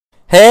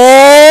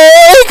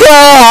Hey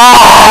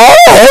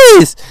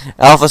guys!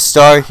 Alpha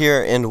Star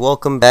here, and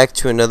welcome back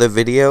to another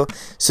video.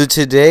 So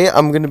today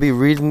I'm going to be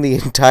reading the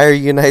entire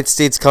United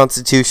States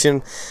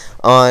Constitution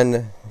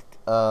on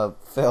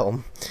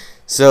film.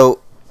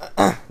 So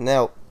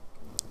now,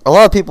 a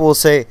lot of people will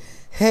say,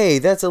 hey,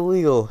 that's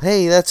illegal,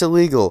 hey, that's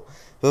illegal.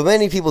 But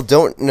many people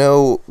don't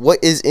know what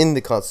is in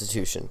the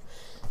Constitution.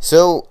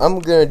 So I'm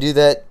going to do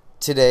that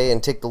today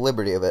and take the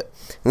liberty of it.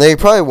 And now you're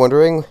probably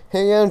wondering,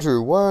 hey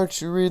Andrew, why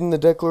aren't you reading the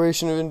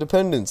Declaration of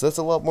Independence? That's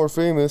a lot more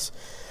famous.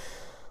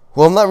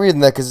 Well, I'm not reading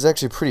that because it's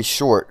actually pretty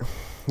short.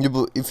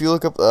 If you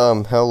look up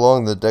how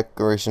long the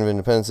Declaration of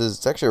Independence is,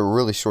 it's actually a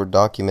really short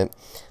document.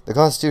 The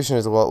Constitution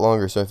is a lot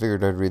longer, so I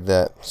figured I'd read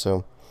that.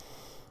 So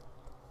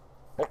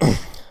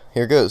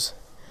here goes.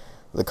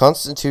 The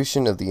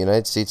Constitution of the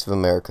United States of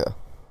America.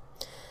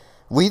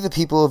 We, the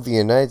people of the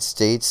United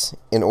States,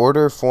 in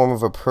order form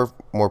of a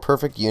more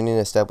perfect union,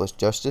 establish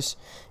justice,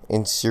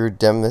 ensure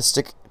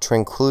domestic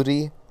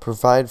tranquility,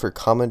 provide for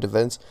common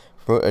defense,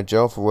 promote a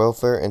general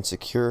welfare, and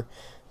secure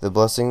the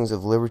blessings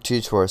of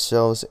liberty to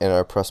ourselves and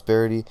our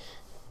prosperity,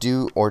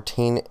 do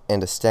ordain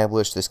and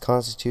establish this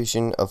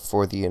Constitution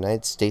for the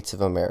United States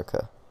of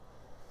America.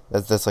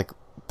 That's like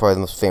probably the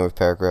most famous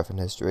paragraph in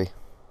history.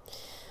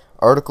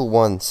 Article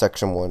 1,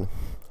 Section 1.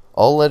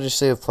 All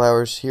legislative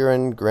powers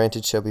herein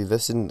granted shall be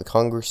vested in the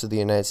Congress of the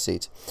United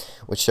States,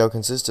 which shall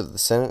consist of the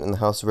Senate and the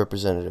House of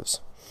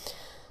Representatives.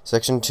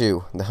 Section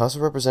 2. The House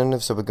of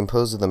Representatives shall be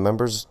composed of the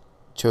members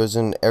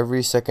chosen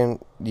every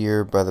second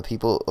year by the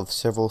people of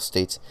several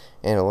states,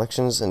 and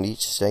elections in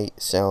each state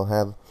shall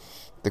have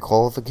the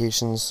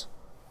qualifications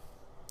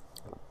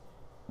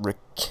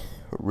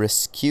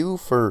rescue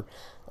for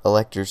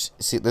electors.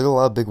 See, there's a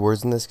lot of big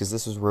words in this because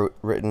this was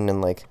written in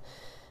like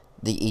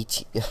the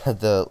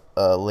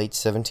late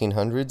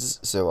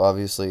 1700s, so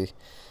obviously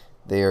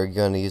they are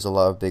going to use a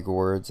lot of big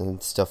words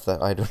and stuff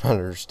that I do not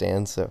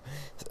understand, so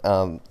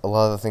a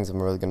lot of the things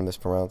I'm really going to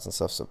mispronounce and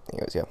stuff. So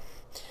anyways, yeah.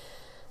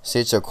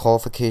 States are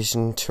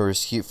qualification to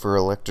rescue for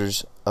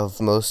electors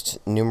of most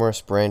numerous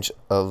branch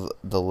of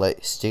the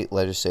state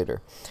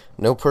legislature.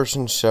 No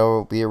person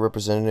shall be a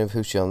representative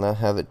who shall not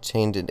have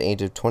attained an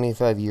age of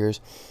 25 years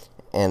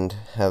and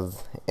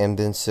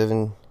been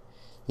 7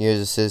 years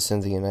a citizen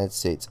of the United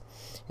States,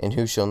 and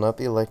who shall not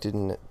be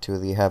elected to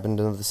the inhabitant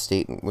of the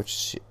state in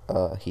which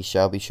he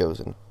shall be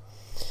chosen.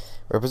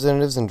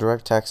 Representatives and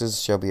direct taxes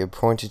shall be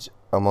appointed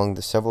among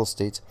the several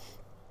states,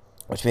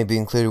 which may be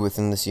included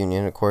within this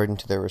union according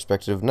to their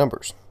respective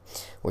numbers,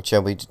 which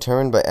shall be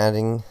determined by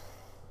adding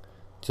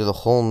to the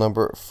whole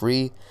number of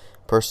free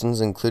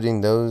persons,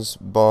 including those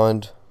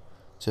bond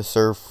to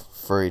serve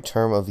for a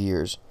term of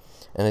years,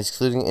 and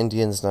excluding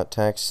Indians not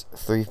taxed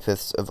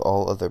 3/5 of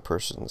all other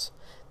persons.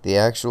 The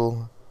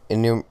actual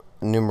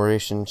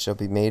enumeration shall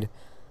be made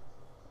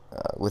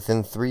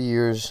within 3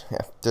 years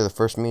after the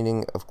first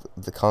meeting of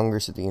the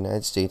Congress of the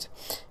United States,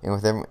 and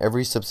within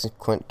every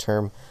subsequent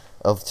term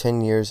of 10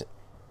 years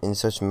in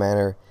such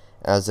manner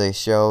as they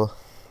shall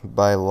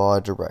by law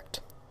direct.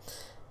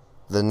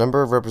 The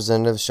number of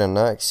representatives shall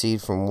not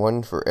exceed from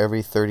 1 for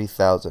every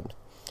 30,000.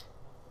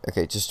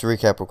 Okay, just to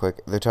recap real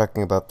quick, they're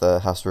talking about the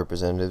House of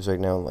Representatives right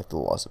now and like the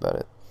laws about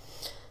it.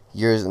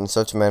 Years in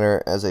such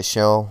manner as they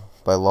shall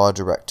by law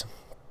direct.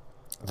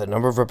 The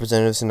number of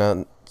representatives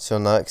shall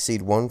not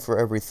exceed 1 for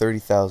every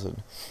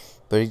 30,000,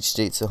 but each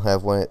state shall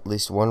have at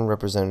least one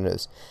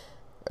representative,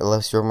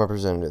 unless you're a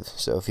representative.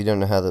 So if you don't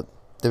know how they're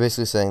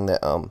basically saying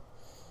that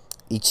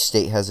each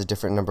state has a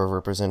different number of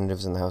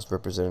representatives in the House of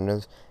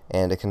Representatives,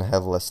 and it can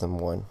have less than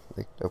one,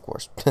 of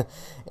course.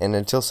 And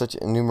until such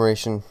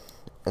enumeration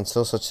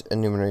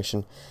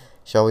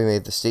shall be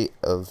made, the state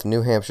of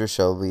New Hampshire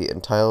shall be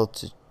entitled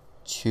to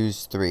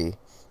choose 3,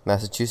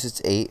 Massachusetts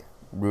 8,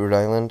 Rhode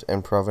Island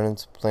and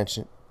Providence,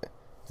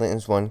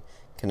 Plantains 1,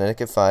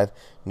 Connecticut 5,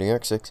 New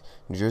York 6,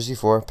 New Jersey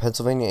 4,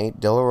 Pennsylvania 8,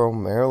 Delaware,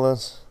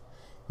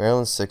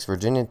 Maryland 6,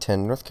 Virginia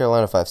 10, North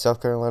Carolina 5,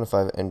 South Carolina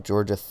 5, and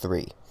Georgia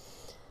 3.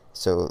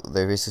 So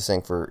they're basically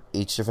saying for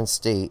each different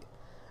state,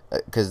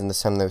 because in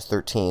this time there was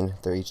 13,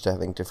 they're each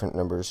having different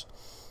numbers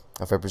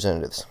of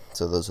representatives.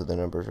 So those are the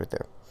numbers right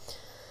there.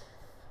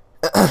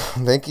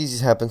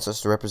 Vacancies happen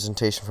such the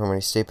representation from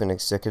any state and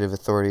executive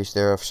authorities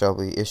thereof shall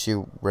be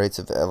issue rights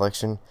of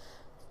election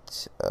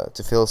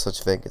to fill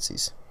such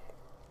vacancies.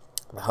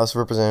 The House of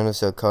Representatives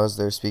shall cause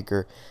their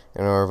Speaker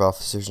and order of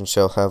officers and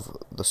shall have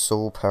the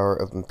sole power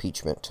of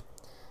impeachment.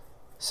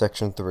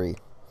 Section 3.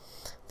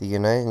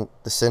 The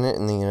Senate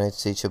in the United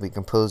States shall be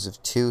composed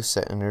of 2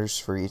 senators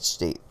for each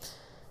state.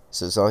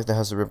 So it's not like the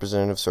House of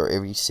Representatives, or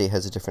every state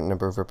has a different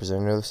number of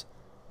representatives,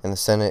 and the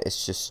Senate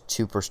is just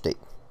 2 per state.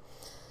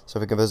 So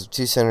it'll be composed of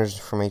 2 senators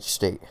from each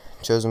state,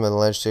 chosen by the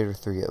legislature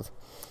 3 of,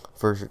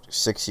 for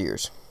 6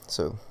 years.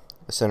 So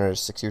a senator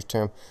is 6 years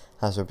term,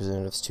 House of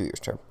Representatives 2 years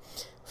term.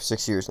 For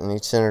 6 years, and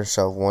each senator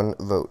shall have 1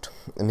 vote.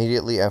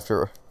 Immediately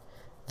after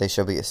they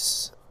shall be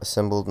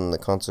assembled in the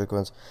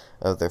consequence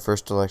of their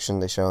first election,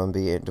 they shall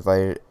be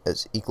divided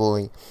as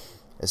equally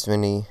as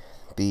many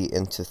be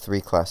into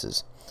 3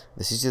 classes.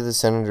 The seats of the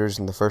senators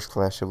in the first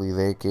class shall be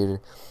vacated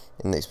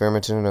in the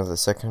experimentation of the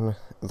second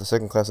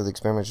class of the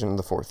experimentation in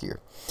the 4th year.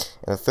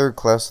 In the 3rd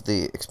class of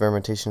the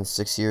experimentation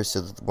 6 years,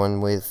 so that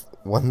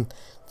one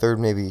third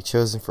may be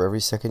chosen for every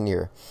 2nd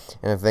year.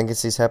 And if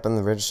vacancies happen,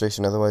 the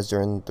registration otherwise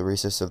during the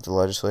recess of the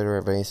legislature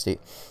of any state,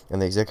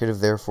 and the executive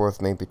therefore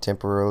may be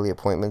temporarily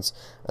appointments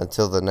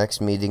until the next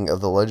meeting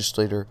of the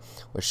legislature,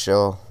 which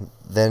shall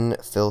then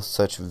fill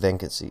such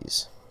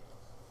vacancies.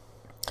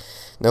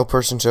 No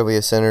person shall be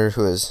a senator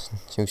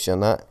who shall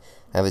not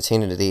have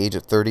attained to the age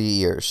of 30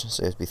 years.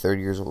 So you have to be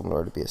 30 years old in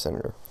order to be a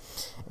senator.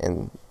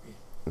 And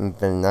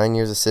been 9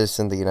 years a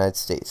citizen of the United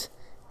States.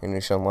 And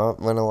who shall not,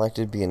 when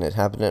elected, be an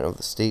inhabitant of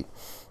the state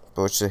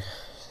by which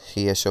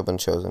he has been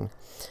chosen.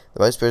 The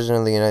Vice President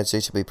of the United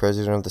States shall be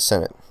President of the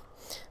Senate,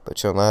 but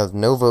shall not have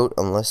no vote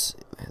unless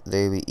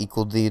they be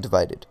equally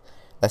divided.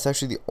 That's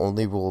actually the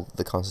only rule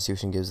the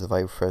Constitution gives the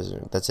Vice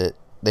President. That's it.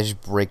 They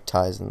just break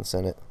ties in the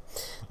Senate.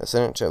 The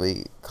Senate shall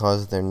be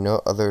cause their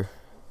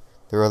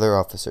other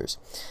officers,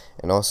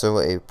 and also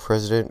a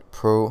President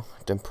pro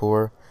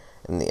tempore,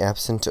 in the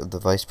absence of the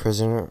Vice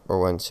President or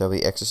one shall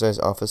be exercise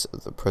office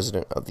of the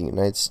President of the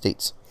United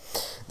States.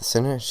 The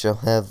Senate shall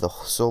have the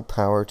sole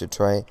power to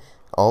try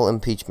all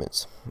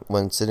impeachments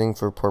when sitting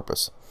for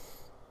purpose.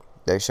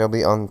 They shall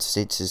be on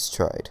states is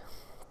tried.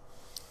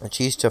 A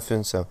chief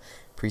justice shall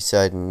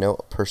preside, and no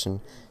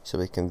person shall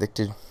be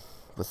convicted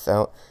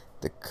without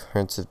the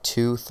concurrence of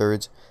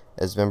 2/3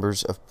 as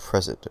members of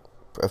present.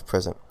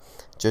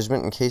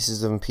 Judgment in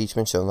cases of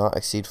impeachment shall not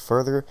exceed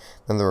further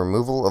than the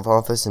removal of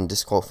office and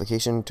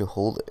disqualification to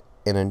hold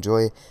and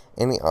enjoy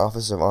any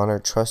office of honor,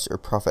 trust, or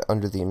profit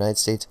under the United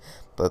States,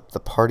 but the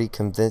party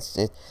convinced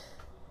it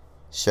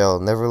shall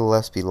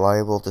nevertheless be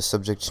liable to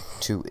subject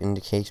to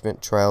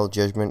indictment, trial,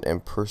 judgment,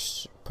 and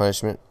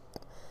punishment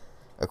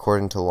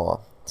according to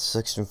law.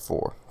 Section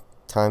 4.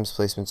 Times,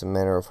 placements, and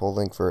manner of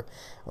holding for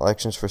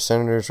elections for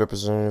senators,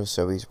 representatives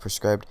shall be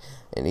prescribed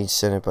in each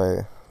Senate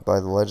by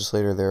the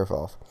legislator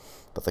thereof.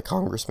 But the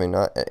Congress may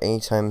not at any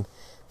time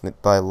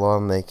by law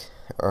make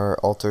or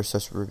alter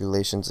such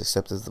regulations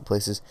except as the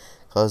places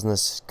caused in the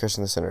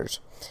discretion of the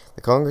senators.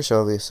 The Congress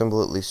shall be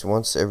assembled at least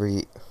once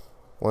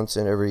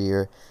in every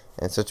year,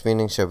 and such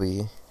meeting shall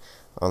be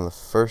on the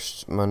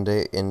 1st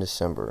Monday in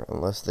December,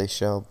 unless they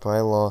shall by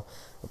law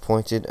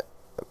appoint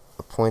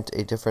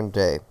a different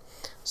day.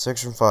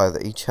 Section 5.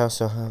 That each house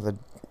shall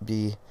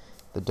be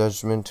the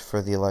judgment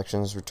for the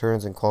elections,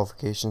 returns, and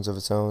qualifications of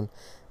its own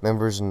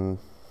members, and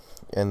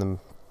the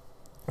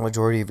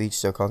majority of each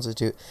shall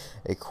constitute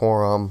a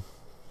quorum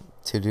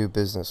to do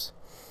business.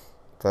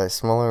 By a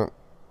smaller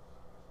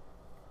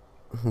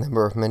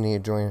number of many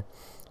adjoin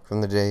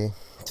from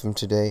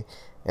today,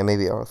 and may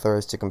be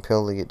authorized to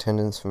compel the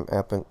attendance from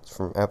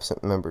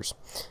absent members,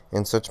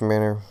 in such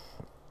manner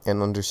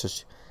and under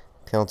such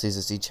penalties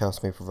as each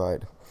house may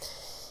provide.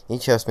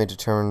 Each house may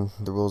determine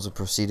the rules of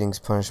proceedings,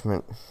 punish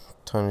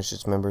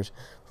its members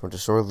for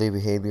disorderly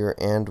behavior,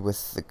 and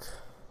with the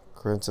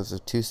concurrence of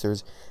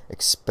 2/3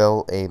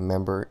 expel a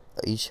member.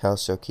 Each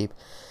house shall keep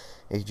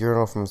a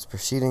journal from its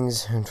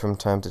proceedings, and from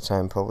time to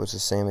time publish the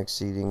same,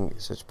 exceeding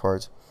such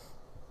parts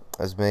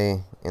as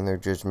may, in their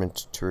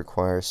judgment, to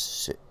require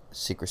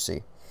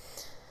secrecy.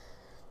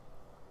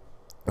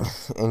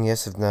 And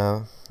yes and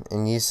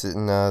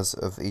no's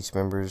of each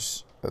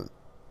members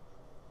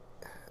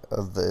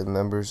of the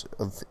members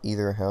of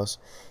either house,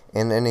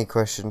 and any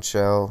question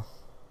shall,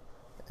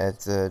 at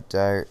the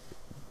dire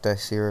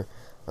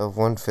of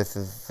 1/5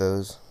 of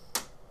those.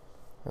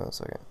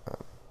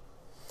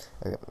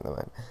 Okay,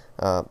 never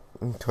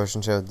mind.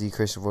 Question shall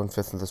decrease of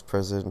 1/5 of this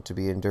president to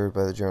be endured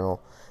by the journal.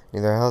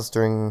 Neither house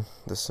during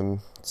the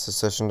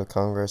session of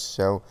Congress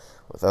shall,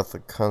 without the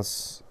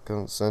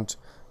consent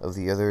of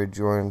the other,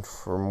 adjourn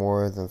for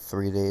more than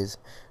 3 days,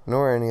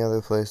 nor any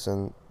other place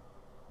than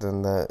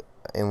that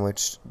in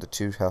which the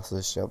two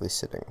houses shall be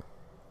sitting.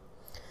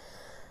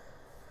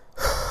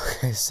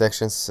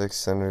 Section 6.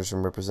 Senators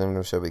and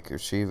representatives shall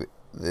receive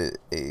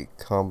a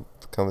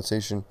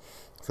compensation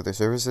for their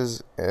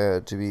services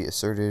to be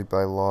asserted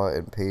by law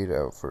and paid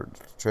out for the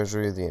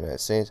Treasury of the United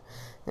States,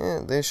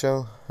 and they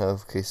shall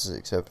have cases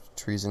except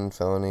treason,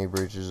 felony,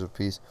 breaches of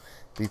peace,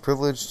 be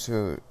privileged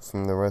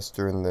from the rest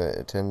during the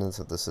attendance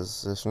of the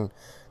session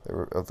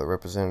of the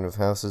representative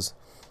houses,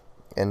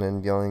 and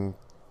in yelling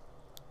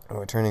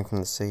returning from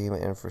the same,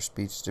 and for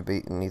speech,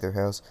 debate in either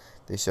house,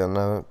 they shall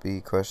not be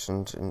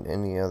questioned in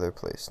any other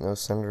place. No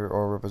senator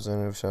or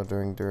representative shall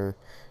during their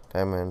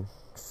time and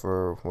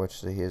for which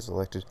he is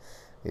elected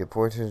be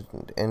appointed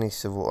in any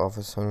civil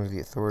office under the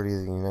authority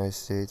of the United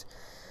States,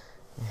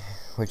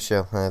 which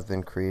shall have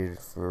been created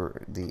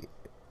for the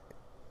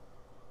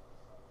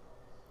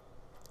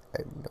I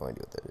have no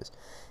idea what that is.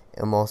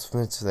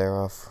 Emoluments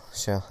thereof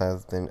shall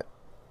have been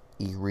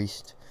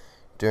erased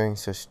during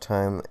such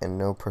time, and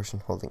no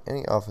person holding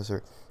any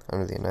officer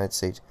under the United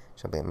States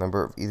shall be a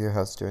member of either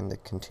house during the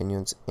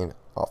continuance in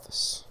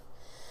office.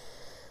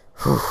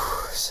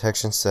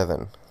 Section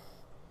 7.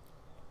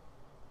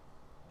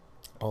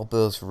 All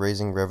bills for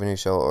raising revenue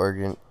shall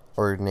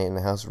originate in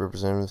the House of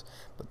Representatives,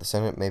 but the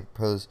Senate may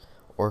propose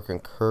or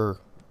concur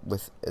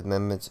with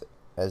amendments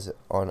as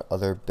on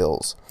other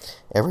bills.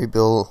 Every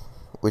bill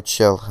which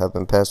shall have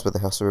been passed by the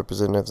House of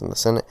Representatives and the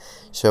Senate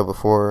shall,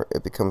 before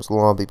it becomes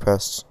law, be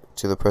passed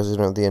to the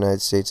President of the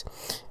United States.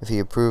 If he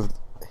approve,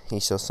 he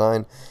shall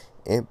sign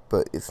it,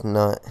 but if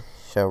not,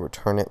 shall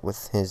return it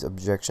with his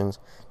objections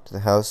to the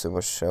House, in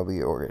which shall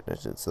be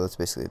organized. So that's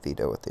basically a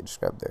veto, what they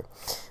described there.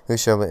 Who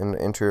shall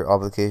enter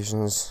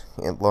obligations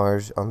at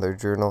large on their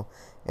journal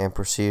and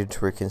proceed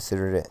to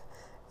reconsider it.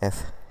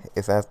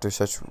 If after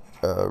such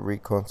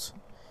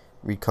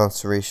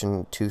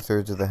reconsideration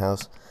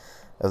 2/3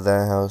 of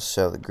that House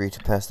shall agree to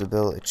pass the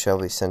bill, it shall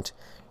be sent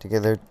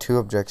together 2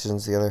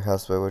 objections, the other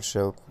House by which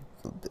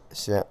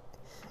it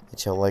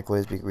shall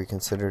likewise be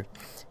reconsidered,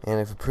 and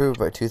if approved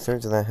by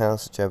 2/3 of that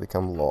House, it shall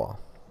become law.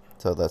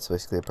 So that's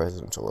basically a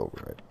presidential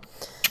override.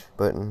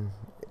 But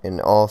in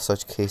all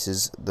such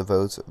cases, the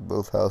votes of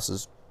both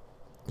houses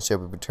shall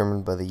be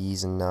determined by the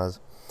yeas and noes,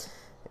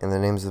 and the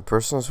names of the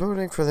persons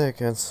voting for the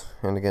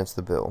against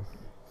the bill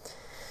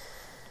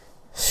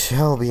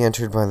shall be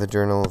entered by the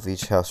journal of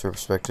each house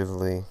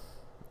respectively.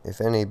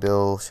 If any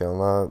bill shall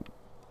not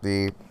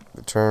be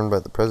returned by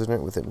the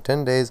President within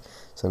 10 days,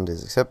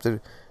 Sundays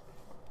accepted,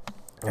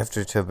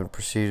 after it have been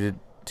proceeded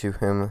to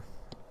him,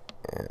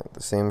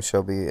 the same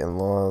shall be in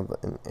law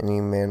in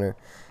any manner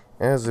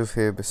as if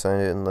he had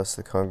signed it, unless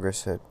the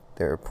Congress had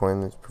their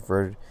appointments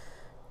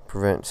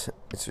prevent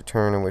its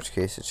return, in which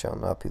case it shall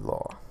not be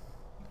law.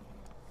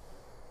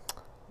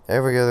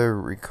 Every other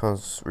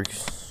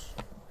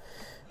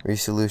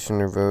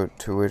resolution or vote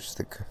to which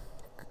the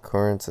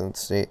concurrence in the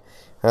state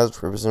House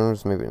of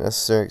Representatives may be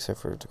necessary, except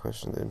for the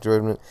question of the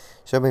enjoyment,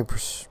 shall be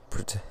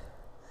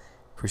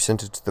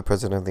presented to the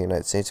President of the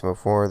United States, and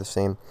before the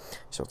same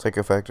shall take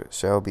effect,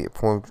 shall be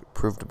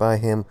approved by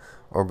him,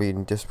 or be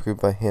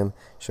disapproved by him,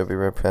 shall be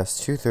read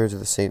past 2/3 of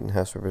the State and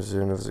House of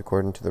Representatives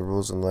according to the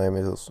rules and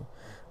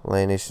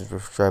lineations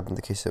prescribed in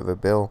the case of a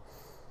bill.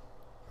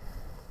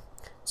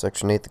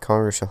 Section 8. The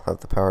Congress shall have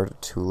the power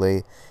to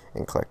lay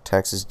and collect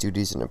taxes,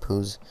 duties, and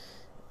impose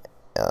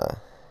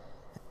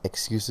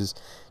excuses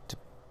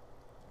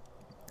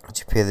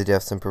to pay the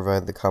debts and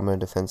provide the common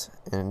defense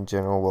and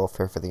general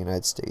welfare for the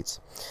United States.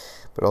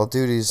 But all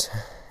duties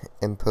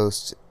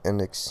imposed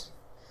and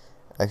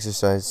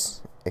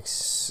exercise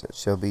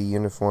shall be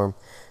uniform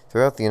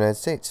throughout the United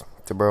States.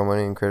 To borrow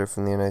money and credit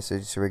from the United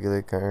States, to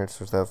regulate commerce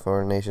without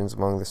foreign nations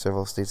among the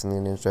several states in the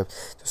Indian tribe,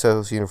 to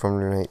establish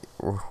uniform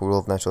rule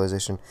of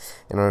naturalization,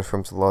 in order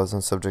from the laws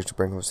and subject to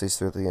bankruptcies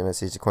throughout the United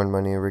States, to coin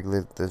money and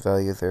regulate the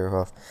value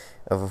thereof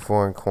of a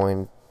foreign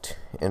coin,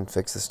 and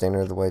fix the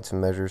standard of the weights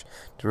and measures,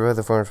 to provide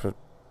the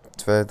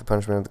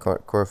punishment of the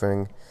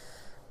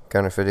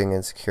counterfeiting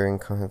and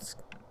securing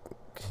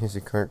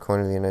using current coin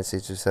of the United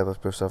States, to establish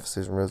post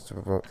offices and roads, to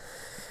promote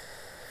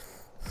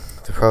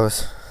the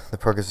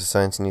progress of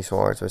science and useful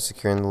arts by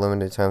securing the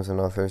limited times and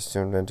authors to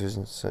inventors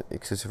and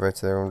exclusive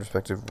rights to their own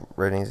respective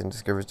writings and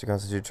discoveries, to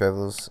constitute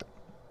tribunals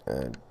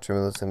and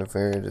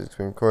inferior to the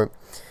Supreme Court,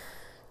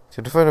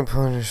 to define and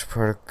punish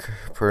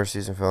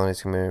piracies and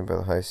felonies committed by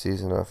the high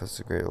seas and office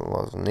to create the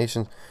laws of the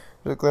nations,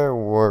 to declare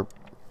war,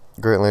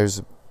 grant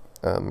letters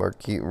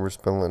marquee,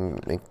 respel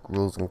and make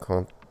rules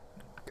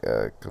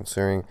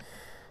concerning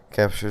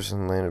captures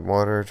in land and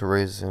water, to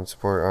raise and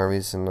support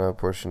armies and a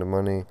portion of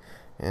money,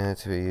 and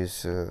to be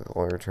used a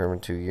longer term in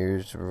 2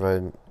 years, to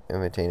provide and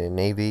maintain a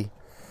navy,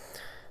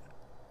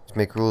 to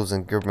make rules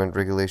and government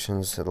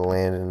regulations to the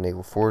land and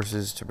naval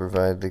forces, to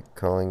provide the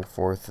calling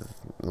forth of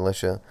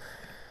militia,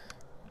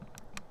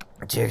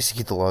 to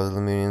execute the laws of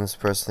the Union,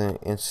 suppress the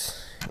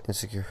insurrections,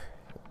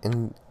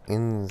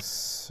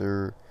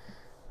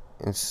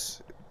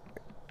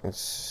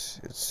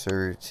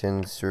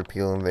 to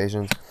repeal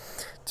invasions,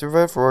 to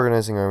provide for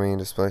organizing army and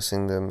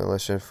displacing the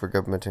militia, for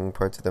governmenting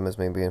parts of them as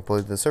may be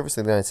employed in the service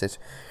of the United States,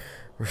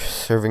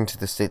 serving to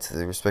the states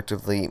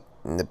respectively,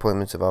 in the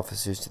appointments of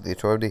officers to the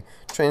authority,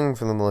 training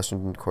for the militia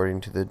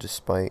according to the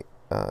discipline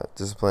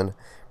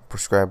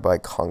prescribed by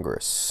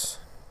Congress.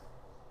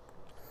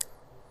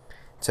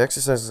 To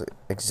exercise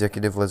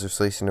executive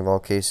legislation of all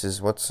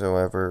cases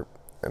whatsoever,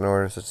 in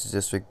order such a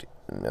district,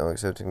 no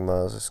excepting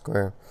miles a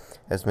square,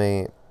 as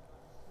may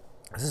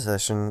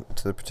accession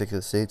to the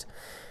particular states,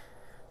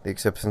 the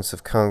acceptance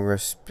of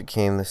Congress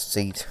became the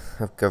seat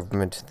of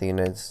government of the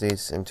United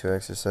States, and to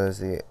exercise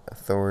the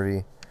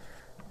authority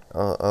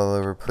all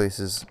over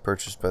places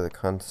purchased by the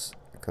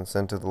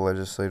consent of the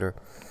legislator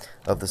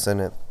of the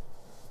Senate,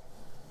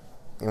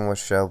 in which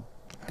shall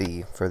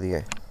be for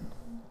the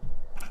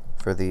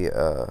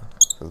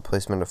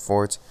placement of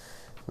forts,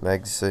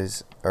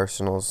 magazines,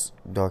 arsenals,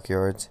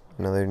 dockyards,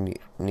 and other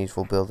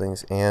needful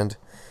buildings, and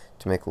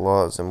to make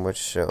laws in which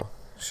shall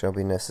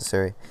be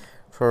necessary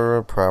for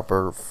a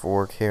proper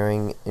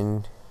carrying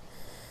in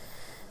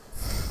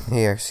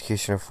the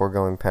execution of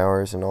foregoing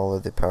powers, and all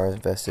of the powers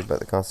vested by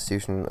the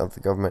Constitution of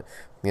the Government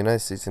of the United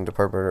States and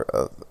Department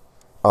of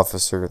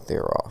Officer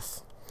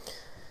thereof.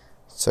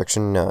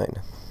 Section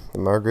 9. The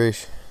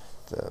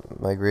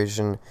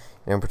migration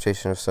and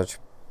importation of such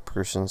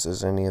persons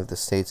as any of the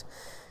states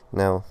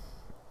now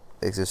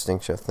existing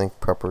shall think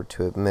proper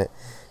to admit,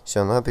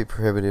 shall not be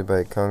prohibited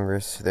by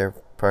Congress there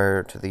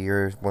prior to the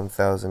year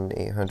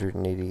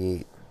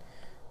 1888.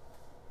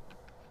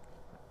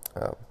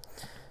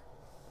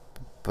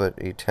 But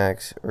a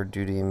tax or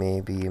duty may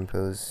be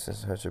imposed on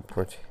such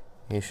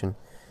importation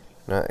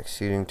not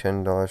exceeding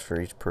 $10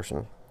 for each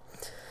person.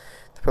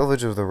 The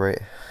privilege of the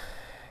right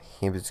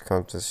habeas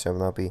corpus shall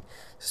not be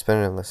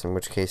suspended unless in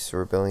which case a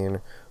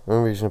rebellion or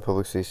invasion of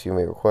public safety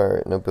may require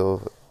it. No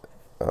bill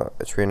of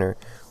attainder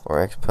or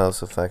ex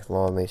post fact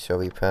law shall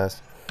be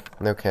passed.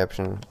 No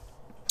caption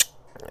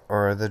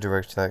or the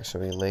direct tax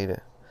shall be laid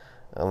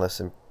unless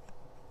in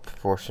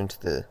proportion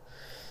to the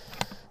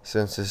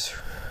census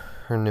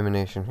or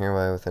nomination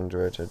hereby within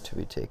directed to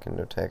be taken.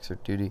 No tax or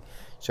duty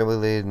shall be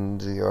laid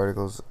into the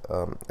articles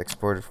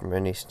exported from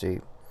any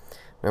state.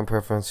 No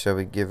preference shall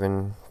be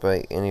given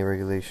by any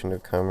regulation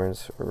of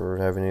commerce or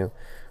revenue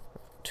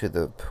to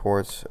the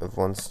ports of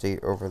one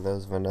state over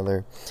those of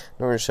another,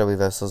 nor shall be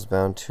vessels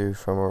bound to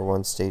from or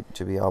one state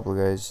to be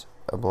obliged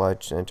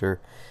to enter,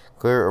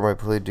 clear or by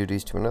plea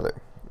duties to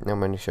another. No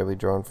money shall be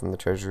drawn from the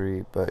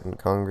treasury, but in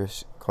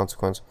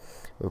consequence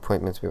of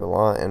appointments by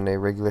law, and a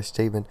regular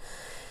statement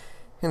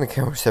in the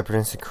account of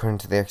separate according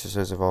to the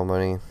exercise of all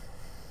money.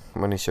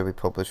 Money shall be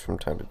published from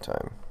time to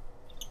time.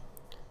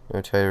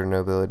 No title or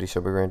nobility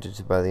shall be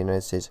granted by the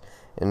United States,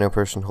 and no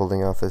person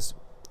holding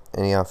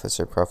any office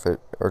or profit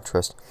or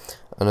trust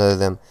under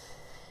them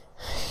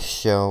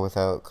shall,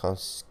 without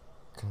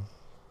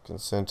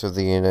consent of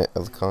the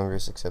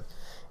Congress, accept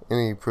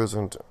any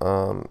present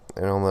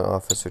annulment,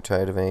 office, or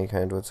title of any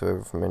kind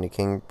whatsoever from any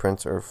king,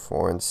 prince, or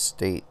foreign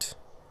state.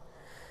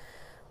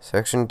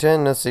 Section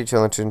 10. No state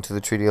shall enter into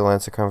the treaty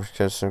alliance or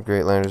confiscation of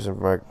great landers of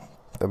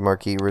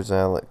Marquis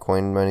Rizal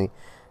coin money,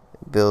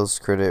 bills,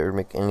 credit, or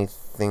make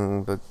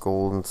anything but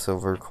gold and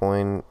silver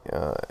coin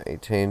a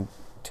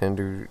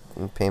tender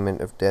in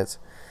payment of debts.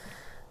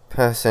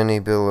 Pass any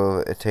bill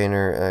of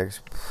attainder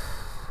ex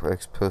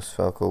post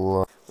facto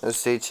law. No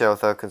state shall,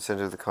 without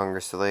consent of the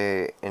Congress,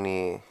 delay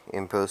any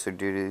imposts or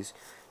duties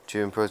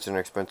to impose an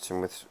expense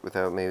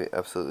without may be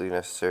absolutely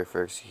necessary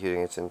for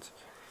executing its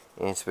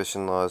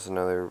insufficient laws and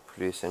other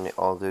produce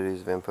all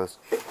duties of impost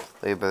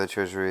laid by the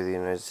Treasury of the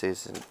United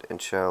States,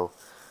 and shall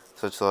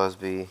such laws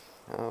be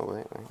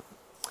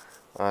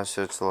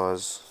such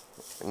laws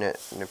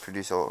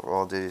produce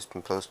all duties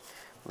imposed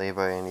laid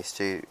by any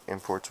state,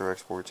 imports or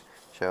exports,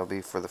 shall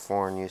be for the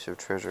foreign use of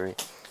Treasury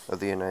of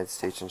the United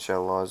States, and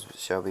laws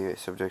shall be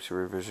subject to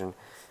revision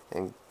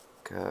and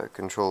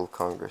control of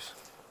Congress.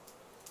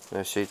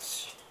 No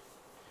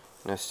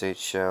state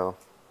shall,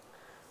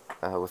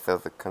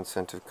 without the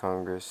consent of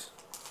Congress,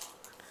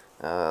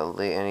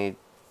 lay any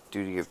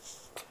duty of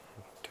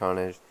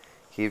tonnage,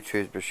 keep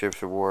troops by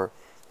ships of war,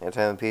 and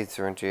time of peace,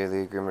 or enter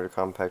the agreement or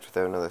compact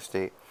without another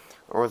state,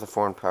 or with a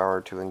foreign power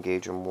to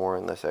engage in war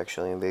unless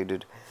actually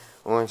invaded,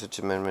 or in such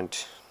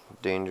amendment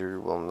danger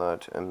will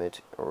not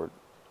admit or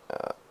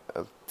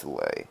of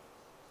delay.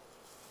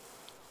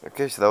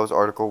 Okay, so that was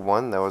Article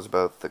 1. That was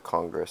about the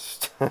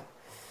Congress. Okay,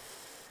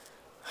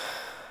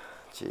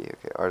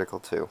 Article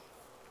 2.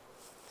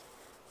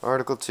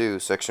 Article 2,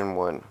 Section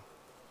 1.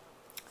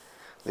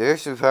 The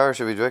executive power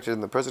shall be directed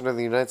in the President of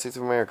the United States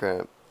of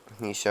America.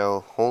 He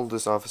shall hold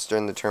this office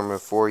during the term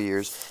of 4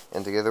 years,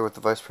 and together with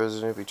the Vice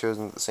President be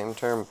chosen at the same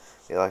term,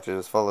 be elected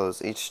as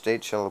follows. Each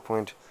state shall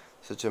appoint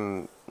such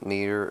a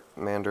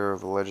commander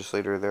of the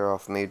legislature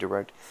thereof may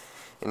direct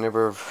a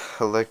number of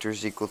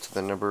electors equal to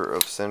the number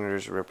of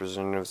senators or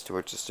representatives to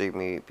which the state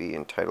may be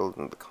entitled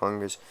in the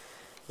Congress,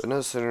 but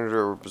no senator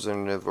or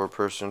representative or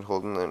person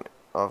holding an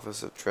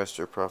office of trust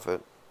or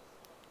profit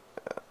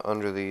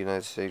under the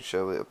United States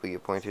shall be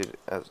appointed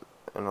as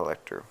an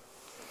elector.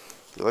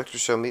 The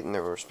electors shall meet in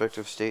their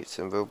respective states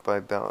and vote by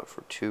ballot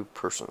for 2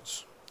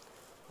 persons,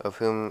 of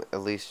whom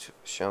at least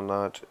shall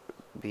not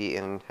be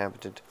an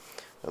inhabitant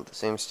of the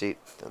same state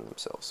than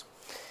themselves,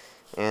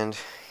 and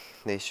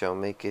they shall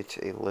make it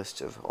a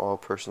list of all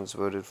persons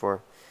voted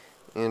for,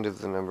 and of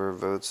the number of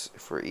votes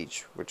for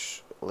each,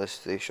 which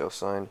list they shall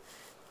sign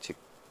to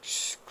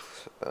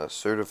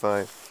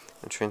certify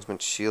and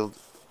transmit sealed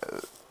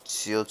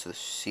to the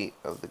seat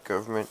of the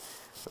government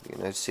of the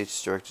United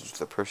States, directed to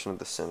the person of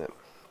the Senate.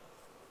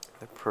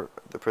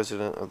 The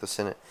President of the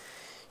Senate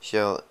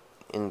shall,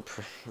 in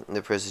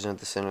the President of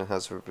the Senate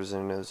House of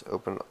Representatives,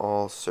 open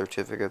all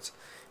certificates,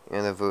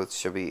 and the votes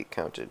shall be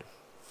counted.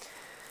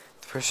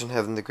 The person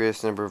having the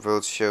greatest number of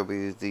votes shall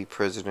be the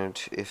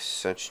President, if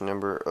such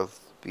number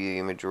be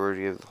a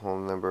majority of the whole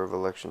number of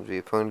elections be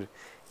appointed,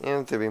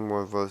 and if there be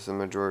more votes than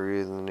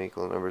majority than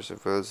equal numbers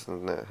of votes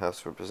than the House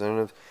of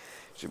Representatives,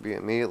 should be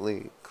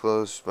immediately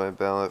closed by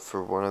ballot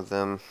for one of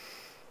them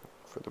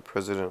for the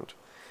President,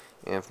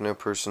 and if no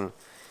person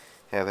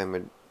have a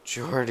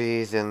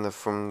majority then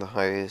from the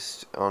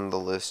highest on the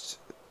list,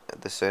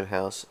 the said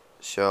House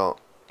shall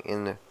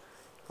in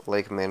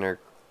like manner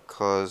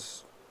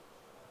cause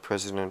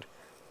President,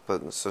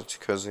 but in such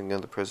causing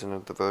of the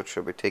President, the vote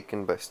shall be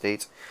taken by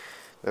states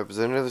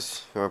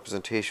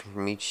representation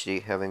from each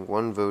state having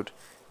 1 vote.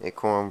 A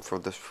quorum for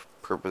this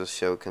purpose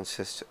shall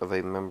consist of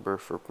a member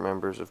for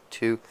members of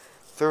 2/3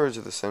 2/3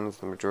 of the Senate,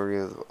 the majority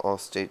of all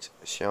states,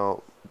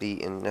 shall be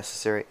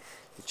necessary.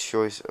 The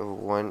choice of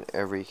one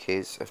every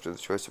case after the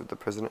choice of the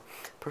president.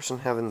 The person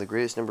having the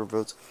greatest number of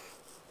votes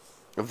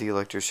of the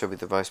electors shall be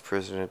the vice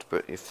president,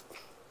 but if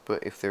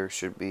there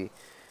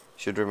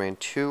should remain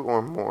 2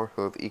 or more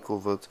who have equal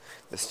votes,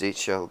 the state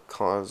shall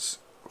cause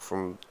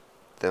from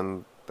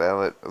them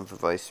ballot of the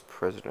vice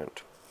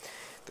president.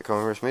 The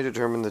Congress may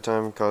determine the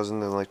time causing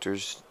the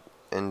electors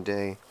and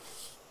day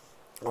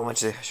on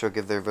which they shall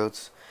give their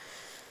votes,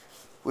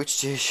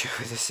 which day shall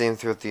be the same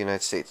throughout the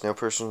United States. No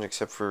person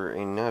except for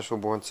a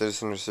natural-born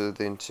citizen or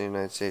citizen of the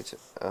United States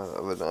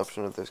of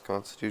adoption of this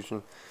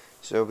Constitution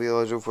shall be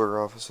eligible for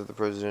office of the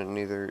president,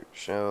 neither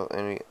shall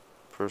any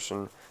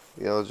person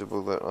be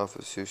eligible to that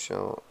office who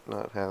shall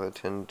not have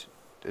attained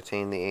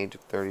the age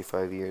of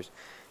 35 years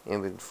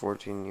and been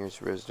 14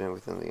 years resident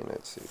within the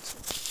United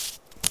States.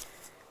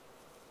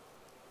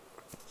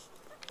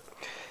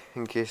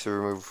 In case of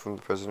removal from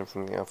the president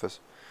from the office,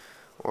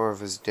 or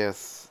of his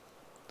death,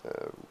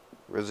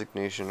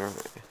 resignation, or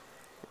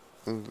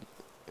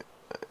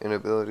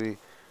inability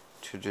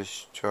to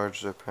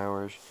discharge their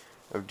powers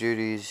of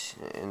duties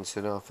in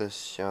said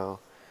office shall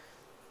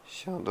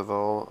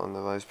devolve on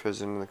the vice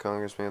president. The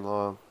Congress may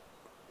law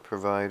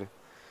provide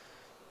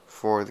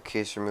for the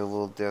case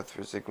removal, death,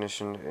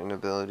 resignation,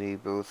 inability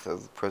both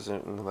of the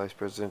president and the vice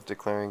president,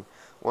 declaring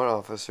one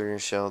officer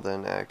shall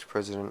then act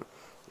president,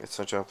 and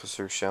such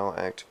officer shall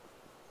act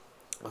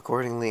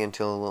accordingly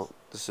until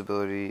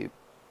disability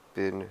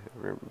be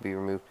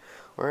removed,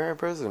 or a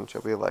president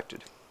shall be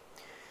elected.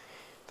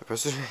 The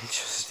president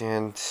shall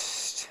stand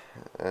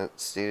at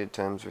stated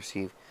times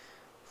receive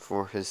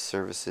for his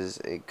services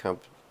a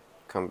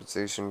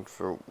compensation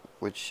for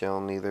which shall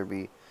neither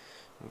be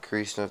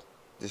increased nor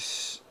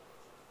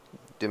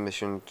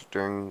diminished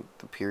during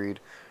the period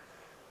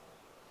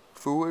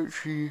for which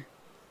he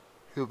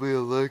shall be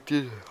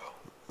elected,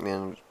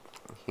 and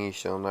he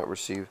shall not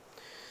receive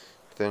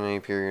within any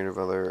period of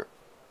other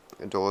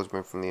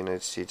acknowledgement from the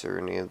United States or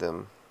any of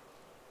them.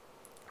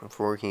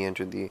 Before he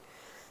entered the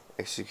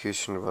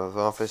execution of his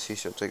office, he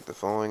shall take the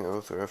following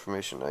oath or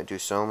affirmation. I do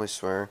solemnly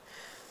swear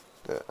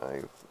that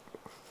I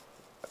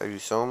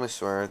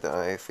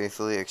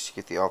faithfully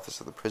execute the office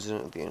of the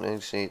President of the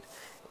United States,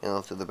 and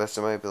will to the best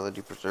of my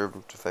ability preserve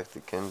and protect the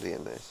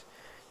candidates,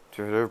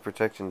 to preserve,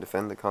 protect, and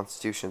defend the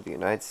Constitution of the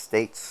United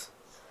States.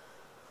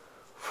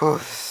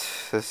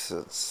 This is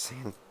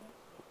insane.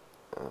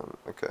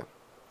 Okay.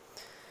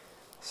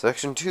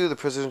 Section 2. The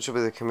President shall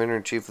be the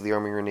Commander-in-Chief of the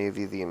Army or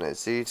Navy of the United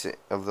States,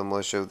 of the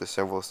militia of the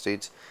several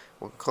states.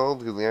 When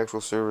called to the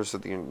actual service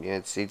of the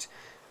United States,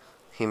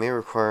 he may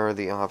require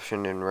the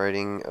option in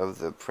writing of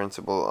the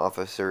principal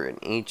officer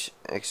in each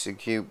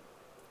executive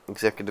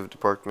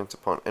department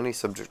upon any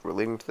subject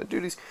relating to the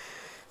duties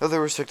of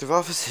their respective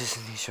offices,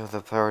 and he shall have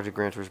the power to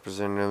grant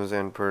representatives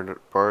and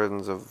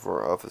pardons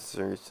for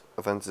officers'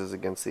 offenses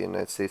against the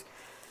United States,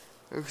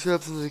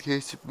 except in the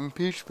case of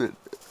impeachment.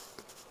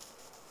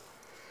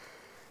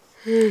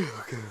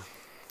 Okay.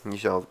 He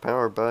shall have the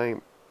power by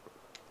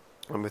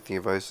and with the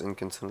advice and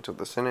consent of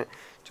the Senate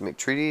to make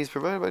treaties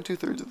provided by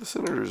 2/3 of the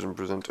senators and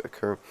present to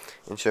occur,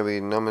 and shall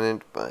be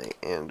nominated by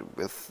and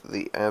with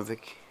the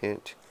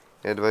advocate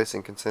advice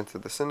and consent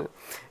of the Senate,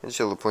 and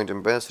shall appoint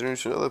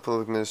ambassadors and other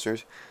public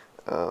ministers,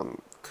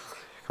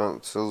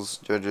 consuls,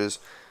 judges,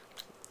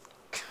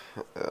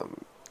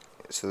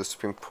 to the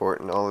Supreme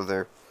Court, and all of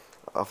their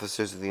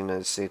officers of the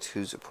United States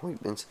whose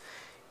appointments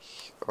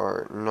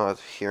are not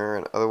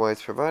herein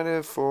otherwise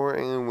provided for,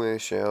 and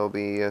which shall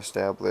be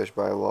established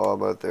by law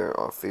by their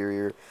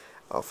inferior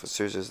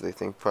officers as they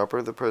think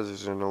proper. The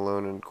President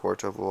alone in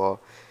court of law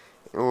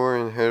or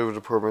in head of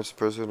departments, the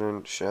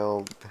President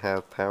shall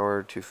have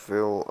power to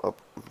fill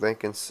up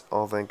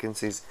all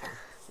vacancies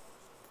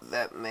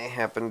that may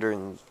happen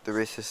during the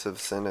recess of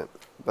the Senate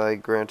by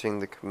granting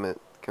the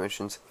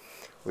commissions,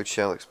 which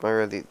shall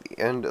expire at the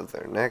end of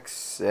their next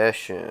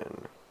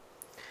session.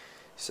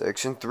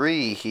 Section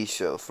 3. He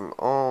shall from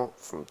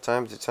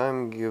time to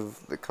time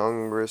give the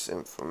Congress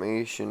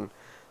information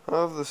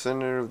of the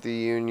Senate of the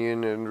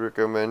Union and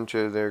recommend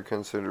to their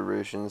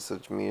consideration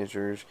such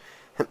measures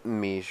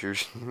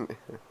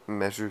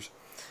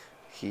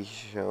he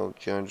shall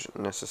judge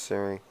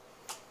necessary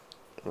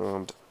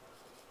and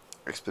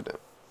expedite.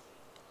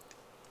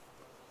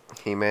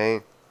 He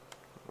may,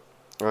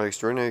 on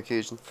extraordinary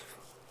occasions,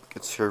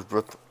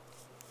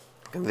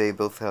 convey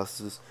both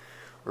houses,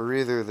 or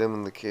either of them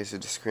in the case of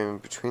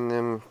disagreement between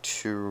them.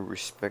 To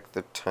respect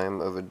the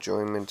time of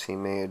adjournment, he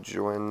may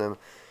adjourn them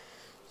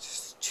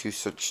to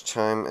such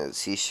time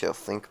as he shall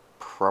think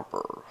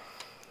proper.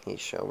 He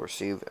shall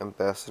receive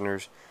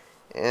ambassadors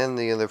and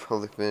the other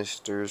public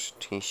ministers.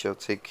 He shall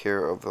take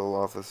care of all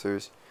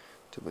officers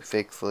to be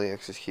faithfully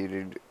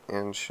executed,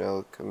 and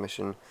shall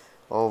commission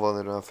all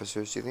other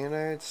officers to the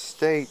United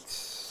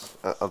States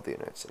of the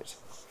United States.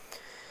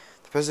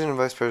 The President and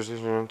Vice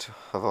President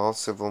of all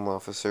civil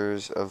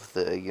officers of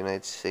the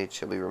United States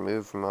shall be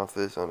removed from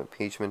office on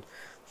impeachment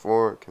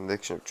for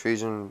conviction of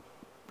treason,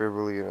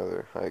 bribery, and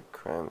other high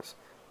crimes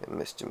and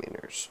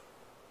misdemeanors.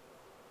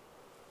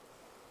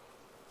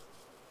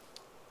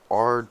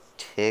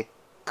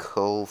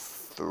 Article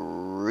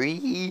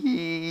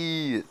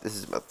 3. This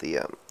is about the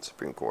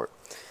Supreme Court.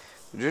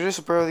 The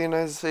judicial power of the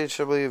United States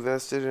shall be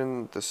vested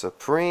in the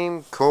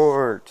Supreme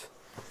Court,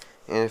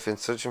 and if in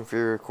such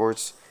inferior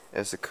courts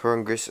as the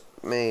Congress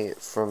may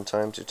from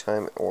time to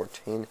time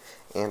ordain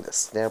and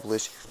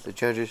establish, the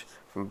judges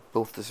from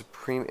both the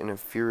Supreme and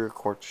inferior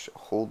courts shall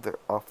hold their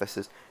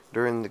offices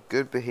during the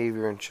good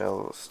behavior and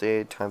shall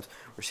stay at times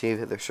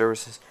receive their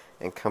services,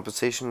 and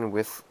compensation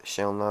with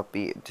shall not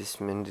be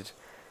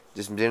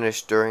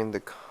diminished during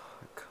the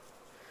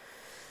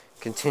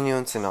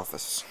continuance in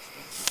office.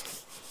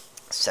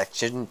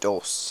 Section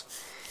 2.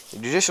 The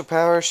judicial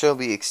power shall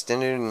be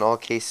extended in all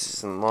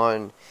cases in law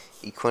and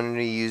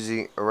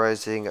equity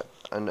arising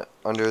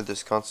under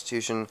this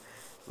Constitution,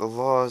 the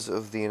laws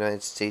of the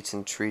United States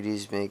and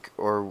treaties make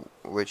or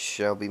which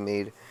shall be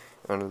made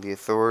under the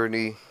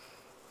authority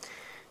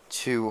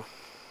to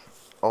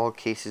all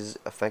cases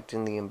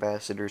affecting the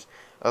ambassadors,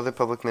 other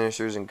public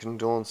ministers, and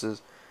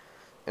condolences,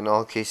 in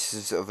all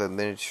cases of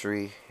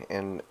administrative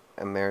and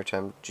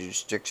maritime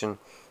jurisdiction,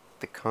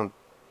 the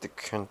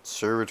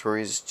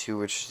conservatories to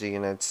which the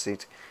United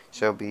States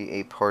shall be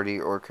a party,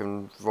 or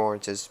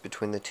conveyances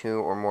between the two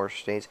or more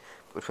states,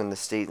 between the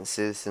state and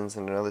citizens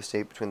and another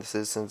state, between the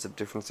citizens of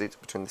different states,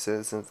 between the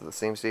citizens of the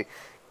same state,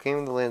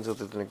 claiming the lands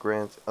other than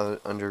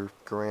under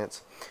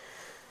grants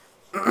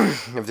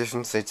of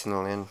different states in the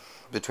land,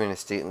 between a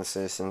state and the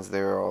citizens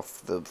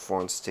thereof, the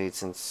foreign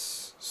states and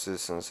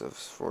citizens of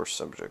four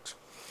subjects.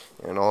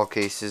 In all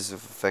cases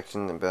of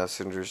affecting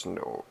ambassadors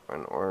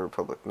or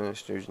public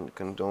ministers and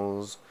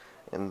condols,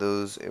 and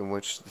those in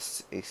which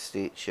a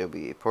state shall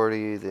be a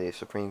party, the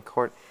Supreme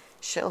Court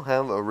shall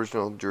have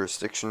original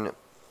jurisdiction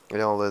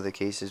in all other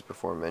cases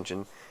before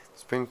mentioned. The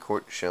Supreme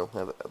Court shall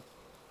have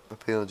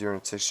appeal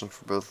jurisdiction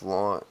for both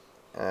law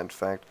and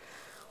fact,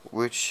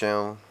 which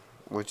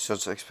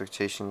such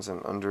expectations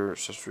and under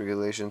such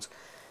regulations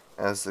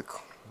as the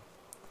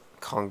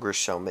Congress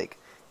shall make.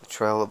 The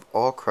trial of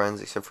all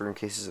crimes, except for in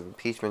cases of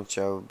impeachment,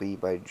 shall be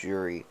by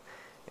jury,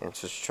 and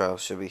such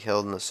trials shall be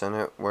held in the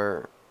Senate,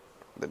 where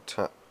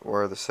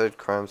the said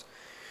crimes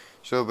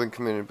shall have been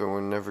committed, but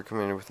when never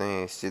committed within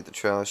any state. The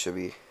trial shall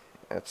be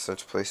at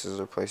such places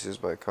or places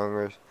by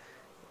Congress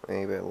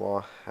may by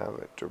law have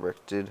it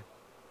directed.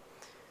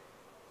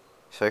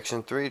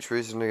 Section 3.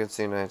 Treason against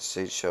the United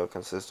States shall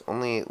consist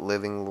only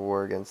living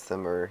war against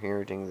them, or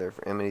inheriting their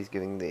enemies,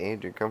 giving the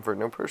aid or comfort.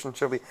 No person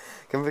shall be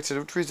convicted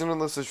of treason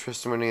unless the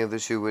testimony of the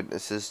two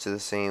witnesses to the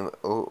same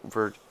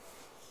overt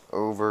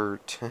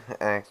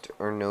act,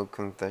 or no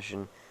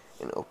confession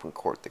in open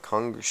court. The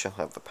Congress shall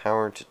have the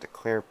power to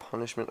declare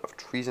punishment of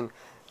treason.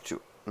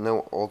 To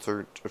no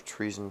alter of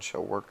treason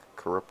shall work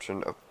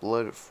corruption of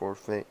blood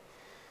forfeit,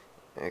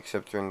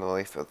 except during the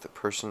life of the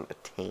person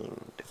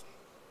attainted.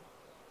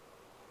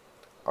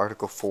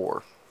 Article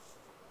 4.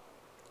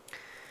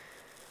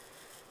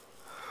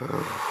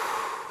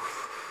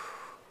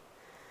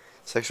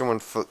 Section 1.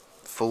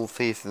 Full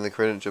faith and the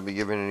credit shall be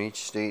given in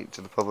each state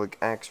to the public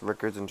acts,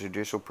 records, and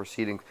judicial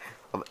proceedings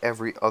of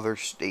every other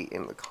state,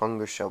 and the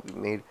Congress shall be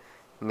made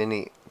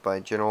many by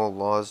general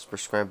laws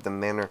prescribe the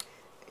manner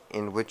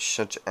in which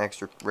such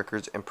acts,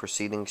 records, and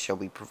proceedings shall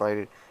be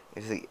provided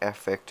to the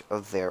effect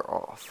of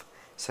thereof.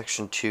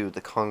 Section 2.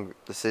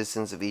 The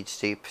citizens of each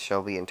state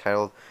shall be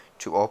entitled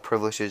to all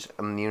privileges,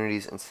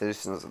 immunities, and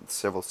citizens of the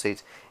several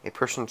states. A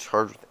person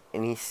charged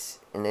with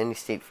in any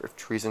state for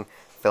treason,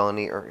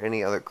 felony, or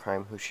any other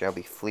crime, who shall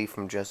be flee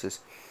from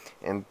justice,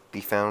 and be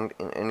found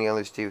in any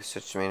other state with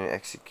such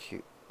manner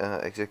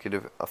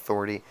executive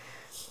authority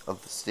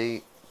of the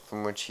state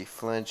from which he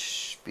fled,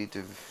 be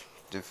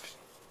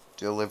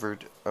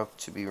delivered up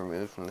to be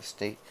removed from the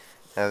state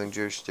having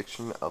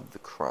jurisdiction of the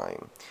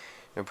crime.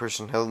 A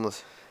person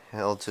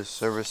held to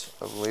service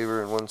of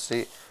labor in one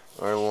state,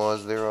 or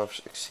laws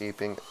thereof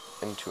escaping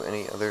into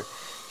any other,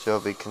 shall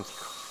be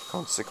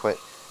consequent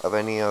of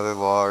any other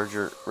law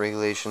or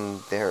regulation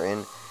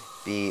therein,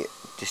 be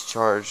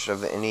discharged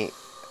of any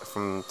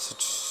from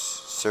such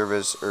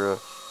service or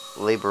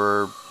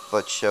laborer,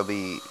 but shall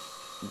be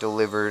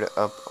delivered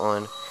up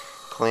on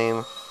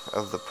claim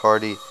of the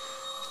party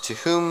to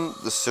whom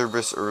the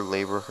service or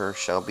laborer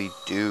shall be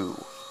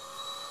due.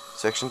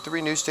 Section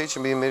 3. New states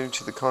shall be admitted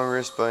to the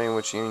Congress, by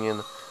which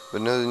union,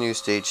 but no new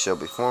state shall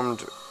be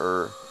formed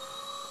or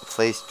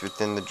placed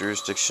within the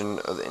jurisdiction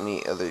of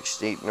any other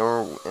state,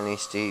 nor any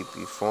state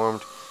be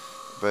formed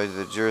by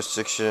the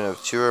jurisdiction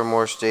of two or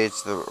more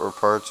states or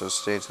parts of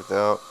states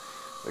without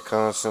the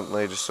constant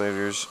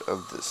legislators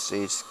of the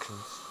states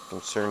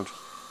concerned,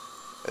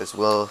 as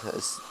well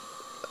as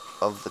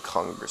of the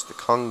Congress. The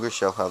Congress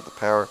shall have the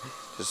power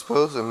to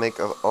dispose and make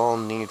of all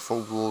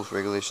needful rules,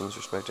 regulations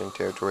respecting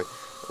territory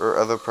or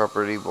other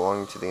property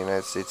belonging to the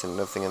United States, and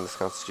nothing in this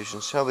Constitution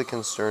shall be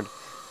concerned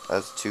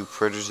as to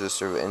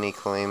prejudice or any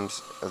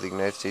claims of the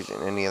United States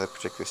in any other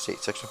particular state.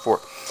 Section 4.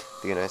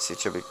 The United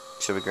States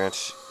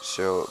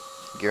shall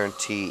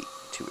guarantee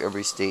to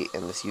every state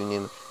in this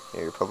Union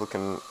a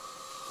Republican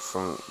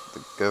from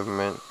the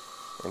government,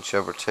 and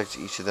shall protect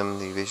each of them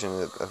the evasion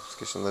of the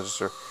application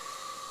legislature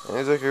And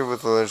executive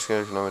with the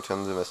legislation on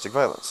domestic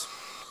violence.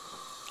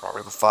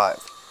 Article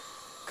 5.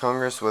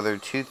 Congress, whether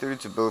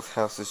 2/3 of both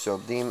houses shall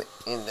deem it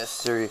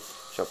necessary,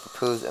 shall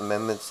propose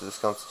amendments to this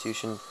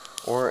Constitution,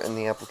 or, in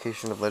the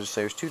application of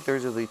legislators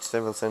 2/3 of each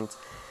several Senate,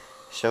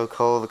 shall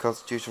call the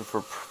Constitution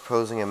for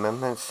proposing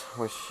amendments,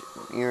 which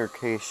in either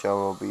case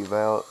shall be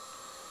valid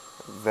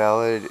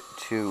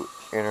to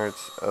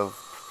innards of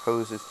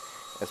proposed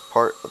as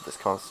part of this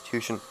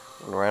Constitution,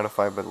 when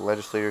ratified by the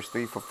legislators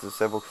 3/4 of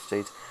several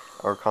states,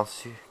 or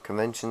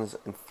conventions,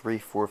 and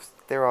 3/4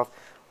 thereof.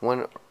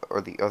 One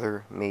or the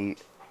other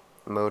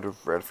mode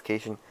of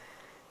ratification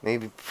may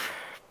be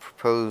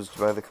proposed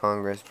by the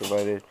Congress,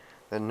 provided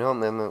that no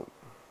amendment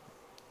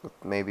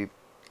may be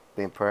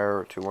made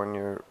prior to 1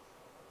 year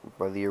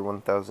by the year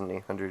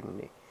 1808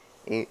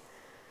 in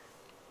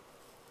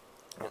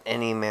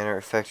any manner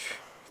affect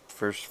the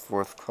first,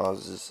 fourth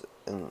clauses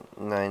in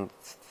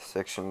 9th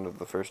section of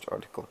the first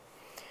article.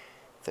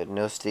 That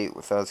no state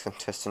without its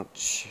contestant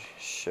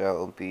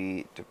shall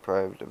be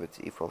deprived of its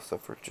equal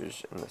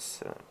suffrages in the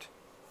Senate.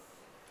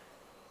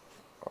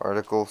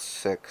 Article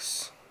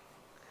 6.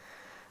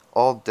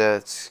 All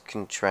debts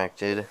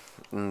contracted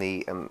in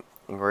the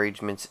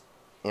engagements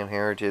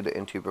inherited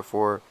into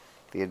before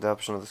the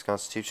adoption of this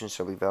Constitution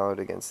shall be valid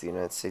against the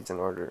United States and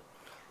under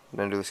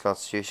this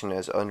Constitution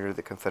as under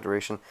the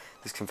Confederation,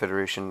 this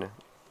Confederation,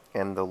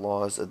 and the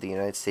laws of the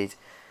United States,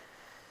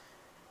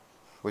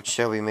 which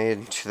shall be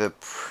made to the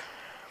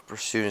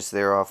pursuance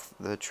thereof,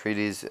 the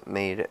treaties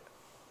made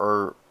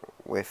or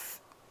with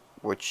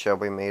which shall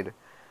be made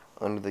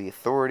under the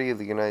authority of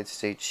the United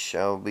States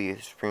shall be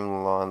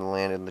supreme law in the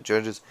land, and the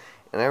judges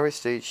in every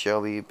state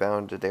shall be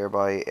bound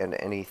thereby, and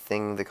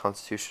anything the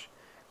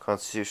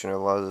Constitution or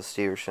laws of the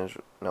state or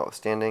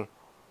notwithstanding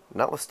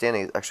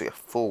is actually a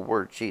full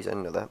word. Jeez, I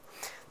didn't know that.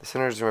 The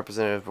senators and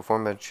representatives before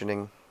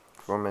mentioned,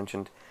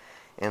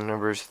 and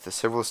members of the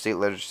several state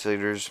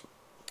legislators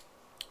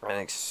and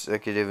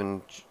executive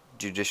and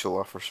judicial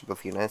officers of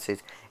both the United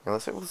States and the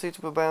several states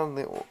will bound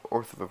the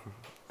oath of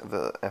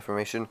the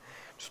affirmation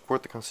to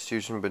support the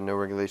Constitution, but no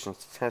regulations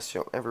to test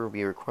shall ever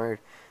be required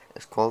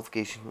as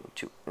qualification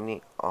to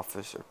any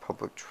office or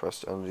public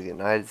trust under the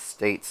United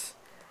States.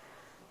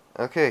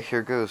 Okay,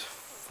 here goes.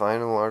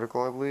 Final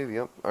article, I believe.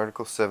 Yep,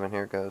 Article 7.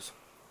 Here it goes.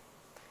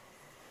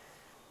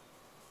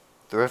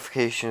 The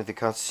ratification of the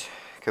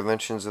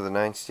conventions of the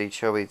 9 states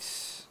shall be...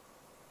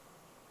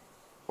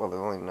 Well, there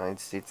are only 9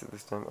 states at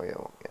this time. Oh, yeah,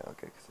 well, yeah,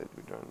 okay, because they'd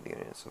be joining the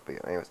Union. So, but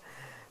yeah, anyways.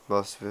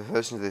 Most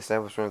provisions of the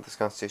establishment of this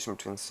Constitution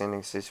between the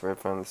standing states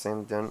ratified on the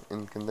same done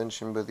in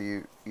convention by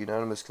the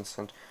unanimous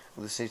consent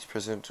of the states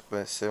present by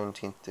the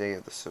 17th day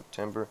of the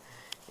September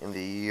in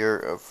the year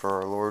of for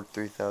our Lord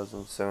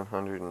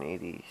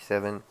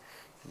 3787,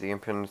 to the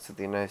independence of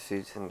the United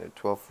States, and the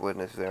 12th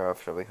witness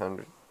thereof shall be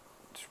 100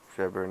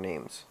 bear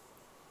names.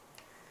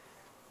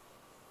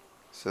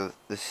 So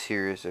this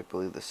here is, I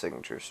believe, the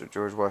signature. So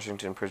George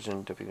Washington,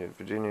 President, Deputy of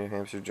Virginia, New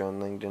Hampshire, John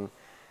Langdon,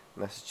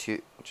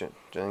 Massachusetts,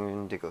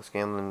 John Nicholas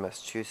Gamlin,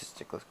 Massachusetts,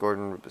 Nicholas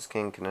Gordon, Rufus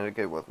King,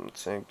 Connecticut, Wilton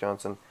St.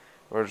 Johnson,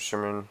 Roger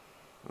Sherman,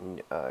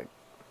 New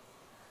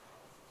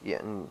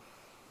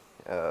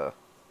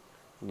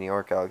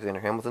York, Alexander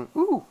Hamilton.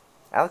 Woo!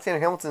 Alexander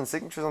Hamilton's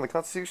signatures on the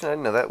Constitution. I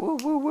didn't know that. Woo,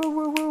 woo, woo,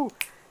 woo, woo.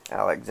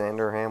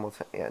 Alexander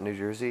Hamilton, New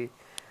Jersey.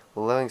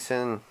 Will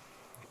Livingston,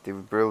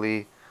 David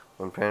Burley,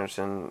 William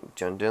Patterson,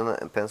 John Dillon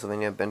in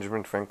Pennsylvania,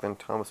 Benjamin Franklin,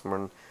 Thomas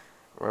Morton,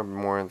 Robert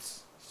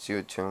Morris,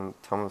 Stuart Tomb,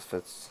 Thomas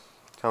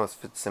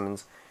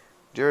Fitzsimmons,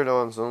 Jared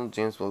Owens,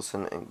 James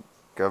Wilson, and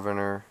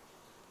Governor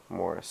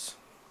Morris.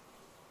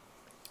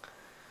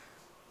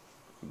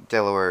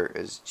 Delaware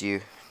is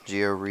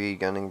Geo Reed,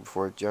 gunning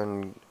before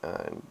John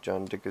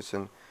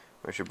Dickerson,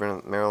 Richard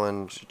Bennett,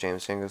 Maryland,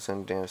 James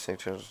Hankerson, Dan St.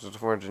 Charles,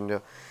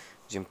 Virginia,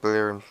 Jim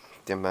Blair,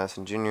 Dan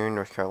Madison Jr.,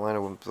 North Carolina,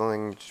 William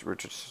Billings,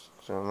 Richard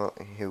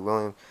Hugh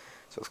Williams,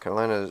 South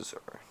Carolina is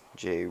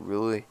J.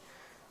 Ruley,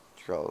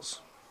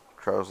 Charles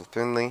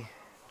Finley,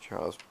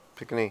 Charles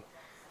Pickney,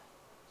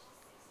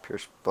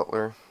 Pierce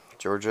Butler,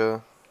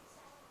 Georgia,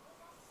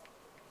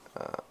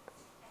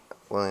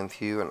 William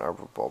Hugh, and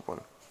Albert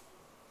Baldwin.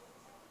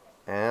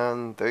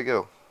 And there you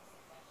go.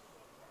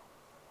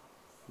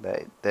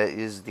 That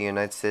is the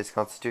United States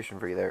Constitution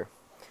for you there.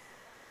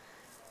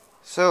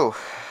 So,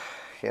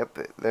 yep,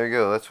 there you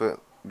go. That's what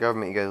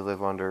government you guys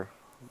live under.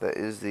 That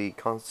is the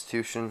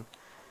Constitution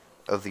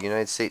of the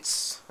United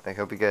States. I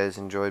hope you guys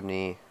enjoyed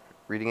me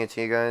reading it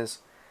to you guys.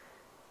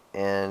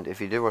 And if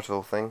you did watch the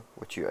whole thing,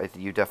 which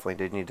you definitely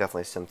did, and you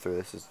definitely skimmed through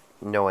this, there's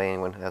no way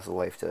anyone has a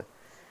life to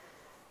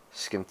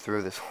skim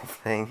through this whole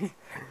thing,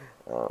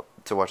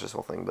 to watch this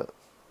whole thing, but,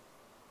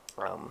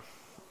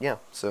 yeah,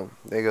 so,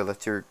 there you go,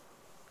 that's your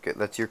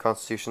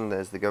Constitution, that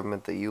is the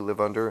government that you live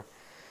under.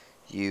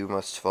 You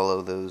must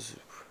follow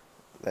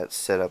that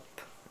set up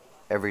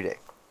every day.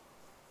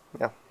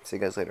 Yeah, see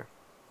you guys later.